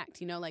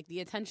connect. Like the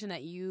attention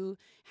that you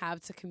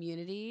have to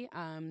community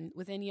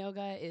within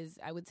yoga is,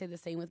 I would say, the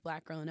same with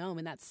Black Girl in Home,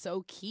 and that's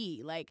so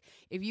key. Like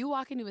if you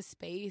walk into a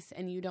space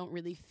and you don't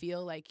really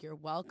feel like you're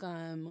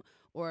welcome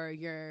or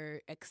you're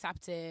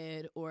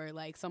accepted, or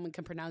like someone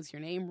can pronounce your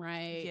name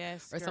right,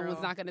 or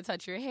someone's not going to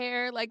touch your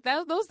hair, like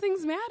those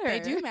things matter. They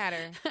do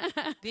matter.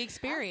 The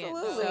experience.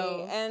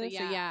 Absolutely.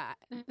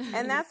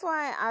 And that's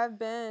why I've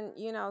been,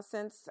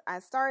 since I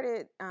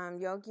started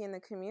Yogi in the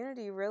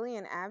community, really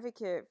an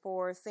advocate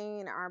for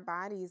seeing our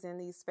bodies in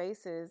these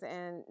spaces,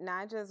 and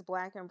not just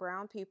Black and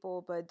brown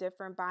people, but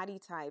different body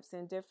types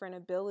and different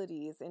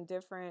abilities and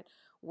different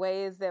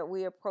ways that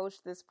we approach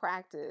this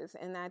practice.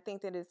 And I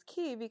think that is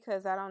key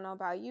because I don't know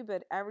about you,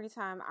 but every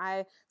time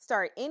I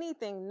start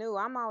anything new,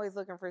 I'm always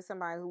looking for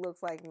somebody who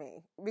looks like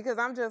me because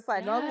I'm just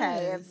like,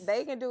 okay, if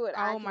they can do it,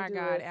 I can do it. Oh my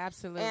God,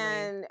 absolutely.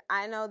 And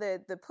I know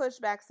that the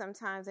pushback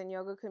sometimes in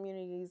yoga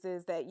communities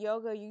is that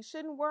yoga, you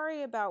shouldn't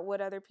worry about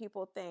what other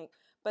people think.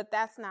 But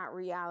that's not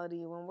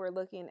reality when we're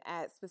looking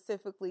at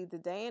specifically the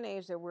day and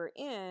age that we're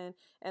in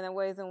and the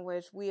ways in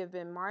which we have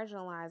been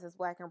marginalized as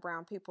Black and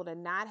brown people to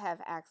not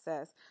have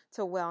access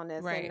to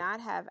wellness and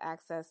not have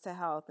access to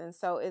health. And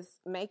so it's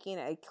making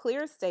a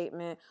clear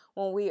statement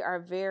when we are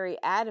very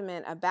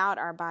adamant about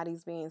our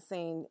bodies being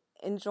seen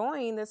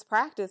enjoying this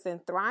practice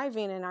and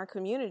thriving in our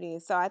community.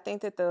 So I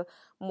think that the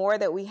more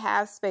that we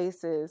have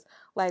spaces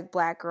like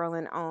Black Girl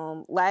in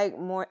Om, like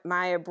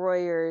Maya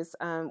Breuer's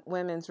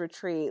Women's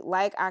Retreat,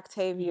 like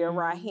Octavia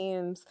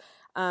Rahim's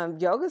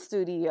yoga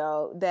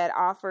studio that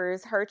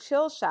offers her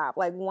chill shop.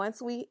 Like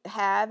once we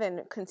have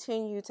and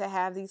continue to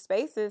have these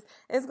spaces,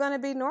 it's going to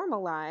be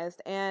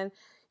normalized. And,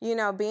 you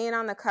know, being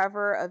on the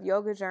cover of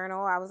Yoga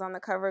Journal, I was on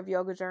the cover of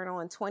Yoga Journal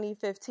in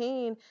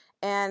 2015,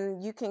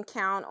 and you can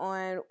count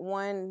on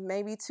one,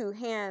 maybe two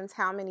hands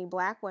how many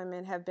Black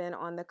women have been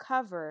on the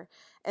cover.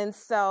 And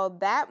so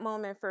that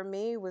moment for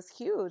me was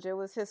huge. It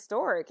was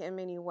historic in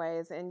many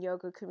ways in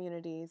yoga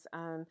communities.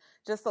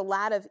 Just a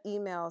lot of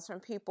emails from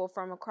people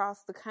from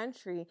across the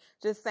country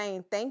just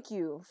saying thank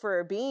you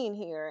for being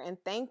here, and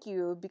thank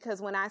you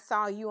because when I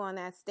saw you on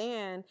that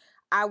stand,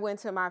 I went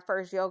to my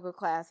first yoga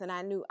class and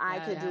I knew I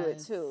could do it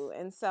too.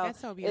 And so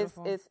that's so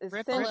beautiful. It's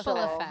Ripple essential.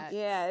 effect.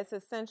 Yeah, it's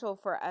essential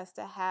for us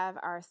to have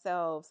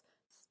ourselves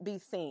be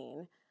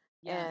seen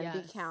and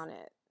be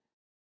counted.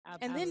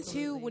 And then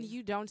too, when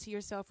you don't see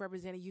yourself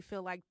represented, you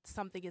feel like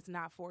something is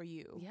not for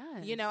you.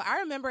 Yes. You know,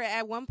 I remember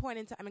at one point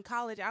in time in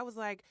college, I was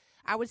like,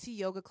 I would see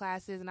yoga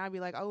classes and I'd be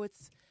like, oh,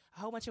 it's a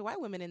whole bunch of white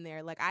women in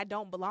there. Like, I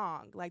don't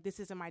belong. Like, this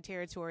isn't my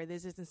territory.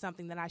 This isn't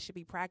something that I should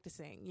be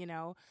practicing, you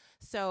know?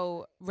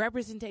 So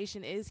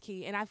representation is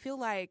key. And I feel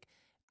like,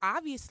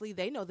 obviously,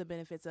 they know the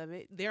benefits of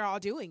it. They're all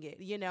doing it.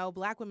 You know,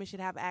 Black women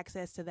should have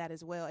access to that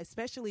as well,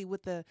 especially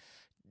with the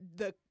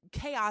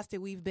chaos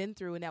that we've been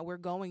through and that we're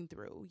going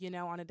through, you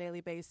know, on a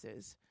daily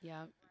basis.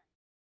 Yeah.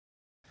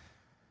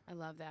 I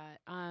love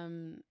that.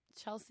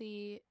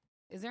 Chelsea,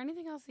 is there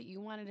anything else that you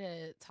wanted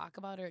to talk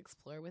about or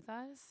explore with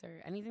us,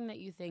 or anything that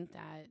you think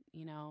that,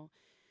 you know,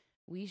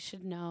 we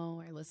should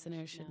know, our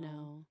listeners should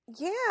know?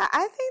 Yeah,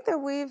 I think that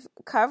we've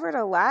covered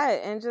a lot.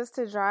 And just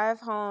to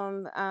drive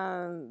home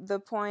the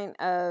point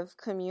of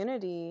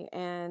community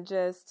and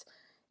just,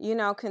 you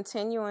know,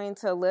 continuing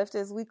to lift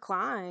as we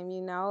climb,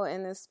 you know,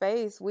 in this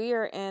space. We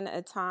are in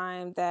a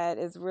time that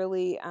is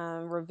really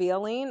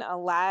revealing a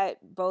lot,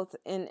 both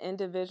in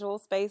individual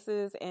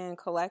spaces and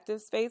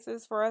collective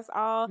spaces for us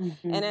all.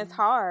 Mm-hmm. And it's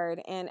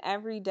hard. And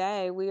every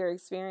day we are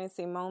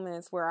experiencing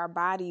moments where our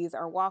bodies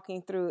are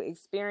walking through,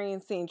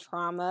 experiencing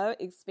trauma,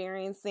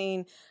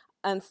 experiencing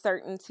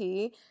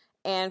uncertainty.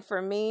 And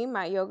for me,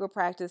 my yoga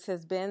practice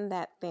has been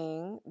that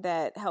thing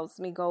that helps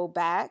me go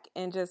back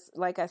and just,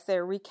 like I said,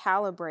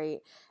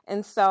 recalibrate.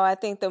 And so I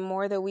think the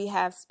more that we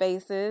have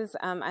spaces,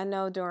 I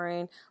know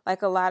during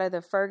like a lot of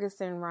the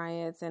Ferguson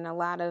riots and a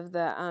lot of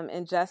the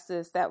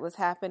injustice that was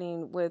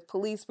happening with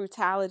police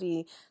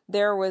brutality,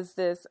 there was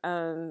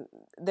a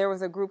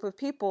group of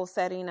people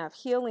setting up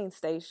healing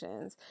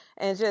stations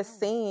and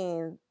just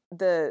seeing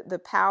the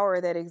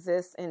power that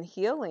exists in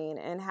healing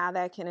and how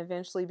that can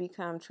eventually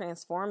become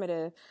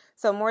transformative.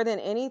 So more than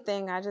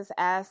anything, I just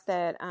ask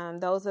that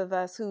those of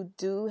us who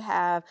do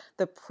have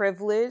the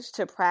privilege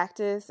to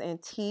practice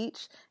and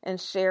teach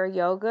and share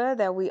yoga,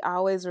 that we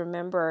always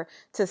remember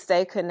to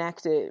stay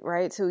connected,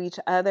 right, to each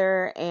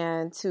other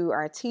and to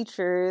our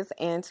teachers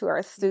and to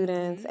our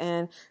students,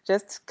 and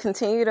just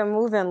continue to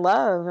move in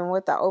love and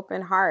with the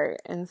open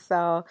heart. And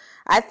so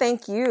I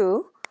thank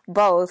you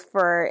both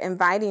for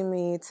inviting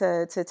me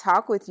to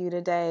talk with you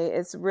today.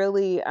 It's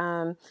really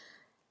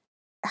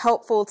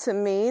helpful to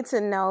me to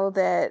know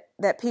that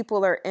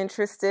people are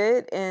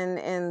interested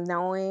in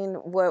knowing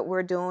what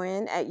we're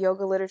doing at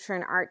Yoga Literature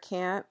and Art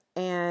Camp,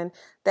 and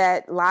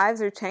that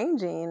lives are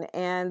changing,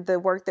 and the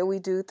work that we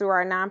do through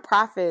our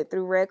nonprofit,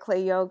 through Red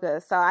Clay Yoga.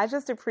 So I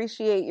just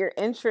appreciate your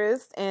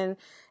interest and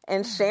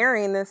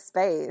sharing this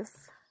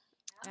space.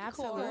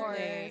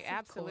 Absolutely.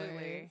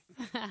 Absolutely.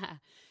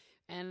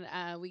 And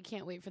we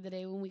can't wait for the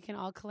day when we can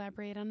all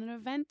collaborate on an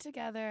event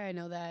together. I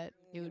know that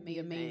it would be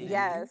amazing.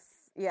 Yes,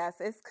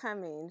 it's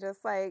coming.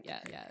 Just like,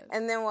 yes.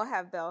 And then we'll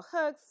have Bell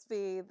Hooks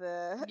be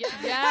the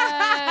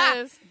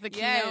the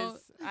keynote.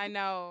 I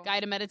know.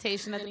 Guided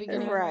meditation at the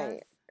beginning.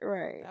 Right.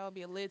 That would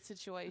be a lit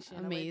situation.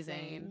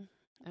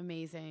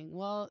 Amazing.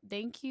 Well,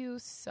 thank you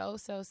so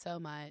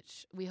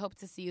much. We hope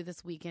to see you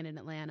this weekend in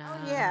Atlanta.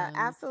 Oh, yeah,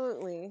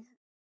 absolutely.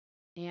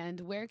 And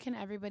where can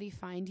everybody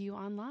find you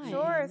online?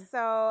 Sure.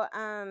 So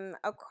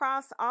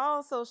across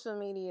all social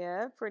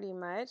media, pretty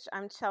much,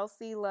 I'm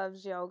Chelsea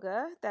Loves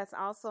Yoga. That's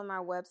also my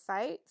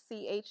website,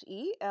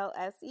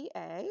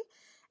 CHELSEA.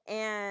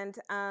 And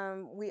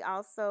we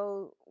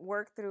also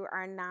work through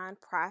our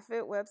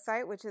nonprofit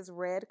website, which is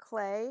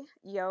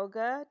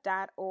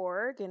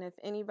redclayyoga.org. And if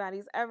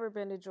anybody's ever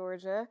been to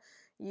Georgia,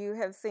 you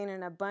have seen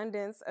an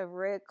abundance of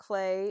red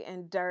clay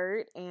and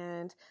dirt.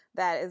 And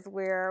that is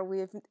where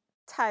we've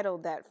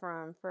titled that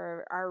from,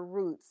 for our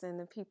roots and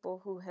the people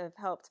who have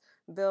helped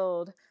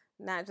build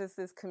not just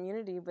this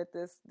community, but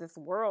this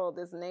world,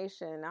 this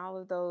nation, all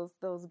of those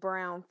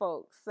brown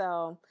folks.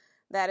 So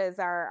that is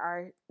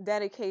our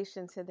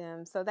dedication to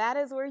them. So that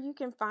is where you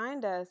can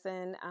find us.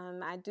 And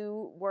I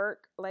do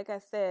work, like I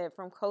said,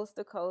 from coast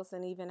to coast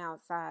and even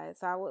outside.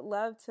 So I would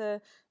love to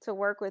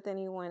work with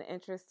anyone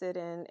interested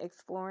in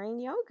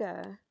exploring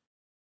yoga.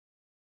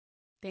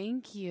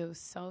 Thank you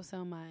so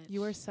much.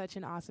 You are such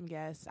an awesome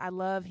guest. I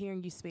love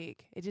hearing you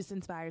speak. It just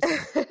inspires me.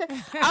 Also,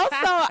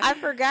 I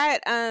forgot,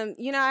 I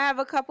have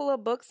a couple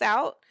of books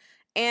out,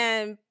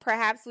 and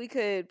perhaps we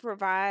could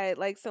provide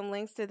like some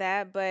links to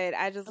that. But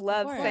I just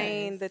love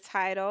saying the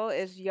title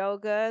is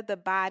Yoga, the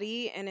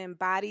Body, and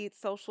Embodied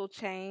Social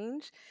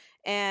Change.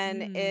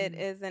 And it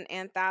is an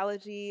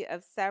anthology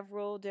of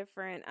several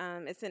different,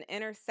 it's an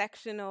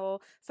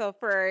intersectional. So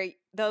for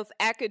those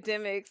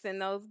academics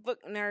and those book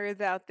nerds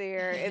out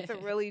there, it's a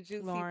really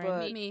juicy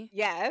book. Me.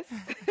 Yes.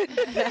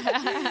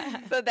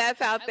 So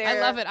that's out there. I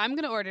love it. I'm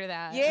going to order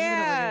that.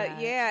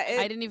 Yeah.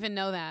 I didn't even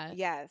know that.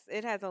 Yes.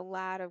 It has a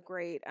lot of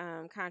great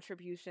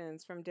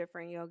contributions from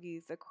different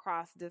yogis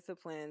across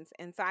disciplines.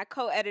 And so I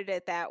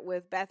co-edited that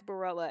with Beth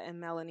Barilla and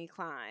Melanie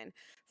Klein.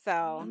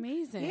 So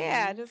amazing.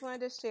 Yeah, I just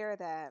wanted to share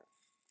that.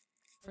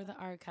 For the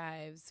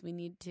archives. We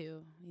need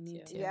to.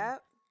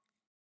 Yep.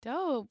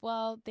 Dope.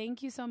 Well,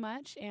 thank you so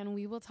much. And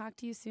we will talk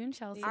to you soon,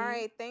 Chelsea. All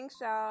right. Thanks,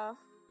 y'all.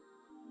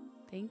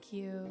 Thank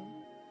you.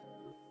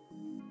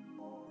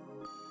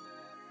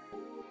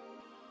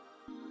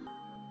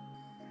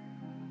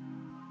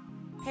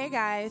 Hey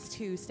guys,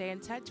 to stay in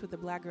touch with the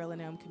Black Girl in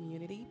Gnome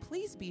community,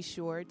 please be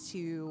sure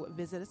to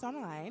visit us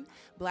online,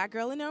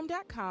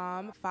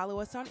 blackgirlandgnome.com. Follow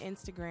us on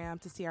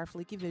Instagram to see our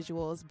fleeky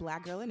visuals,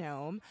 Black Girl in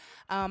Gnome.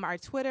 Our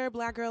Twitter,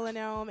 Black Girl in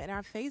Gnome, and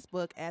our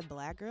Facebook at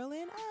Black Girl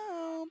in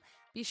Gnome.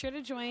 Be sure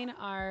to join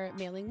our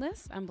mailing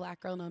list on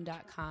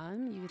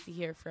blackgirlgnome.com. You get to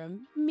hear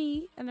from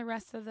me and the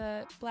rest of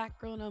the Black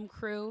Girl Gnome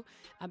crew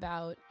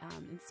about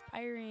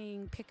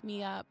inspiring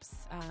pick-me-ups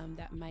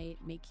that might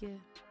make you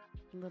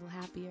a little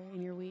happier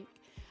in your week.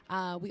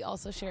 We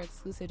also share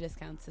exclusive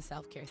discounts to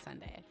Self-Care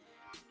Sunday.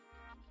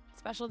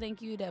 Special thank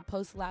you to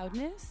Post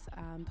Loudness.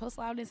 Post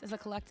Loudness is a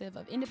collective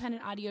of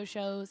independent audio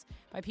shows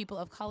by people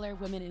of color,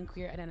 women, and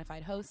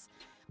queer-identified hosts.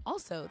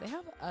 Also, they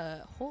have a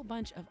whole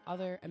bunch of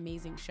other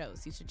amazing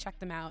shows. You should check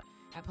them out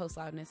at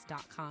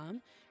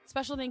postloudness.com.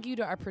 Special thank you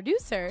to our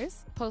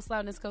producers, Post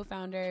Loudness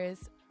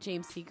co-founders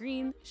James T.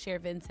 Green, Cher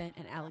Vincent,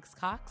 and Alex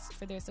Cox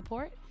for their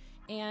support.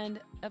 And,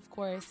 of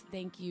course,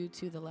 thank you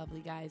to the lovely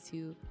guys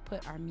who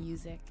put our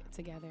music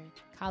together,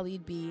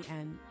 Khalid B.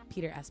 and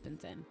Peter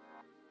Espenson.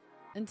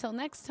 Until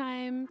next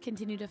time,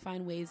 continue to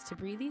find ways to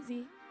breathe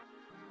easy.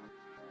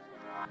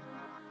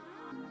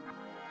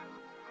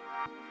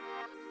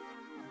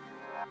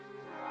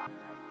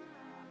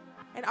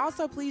 And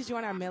also, please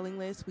join our mailing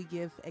list. We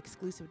give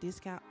exclusive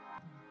discounts.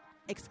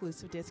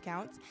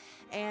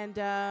 And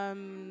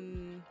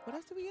what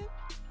else do we give?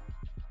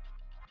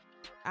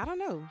 I don't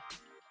know.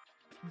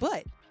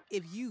 But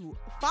if you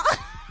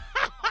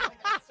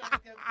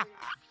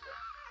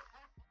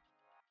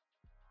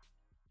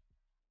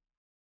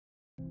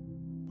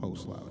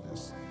Post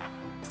Loudness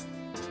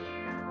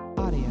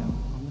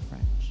audio.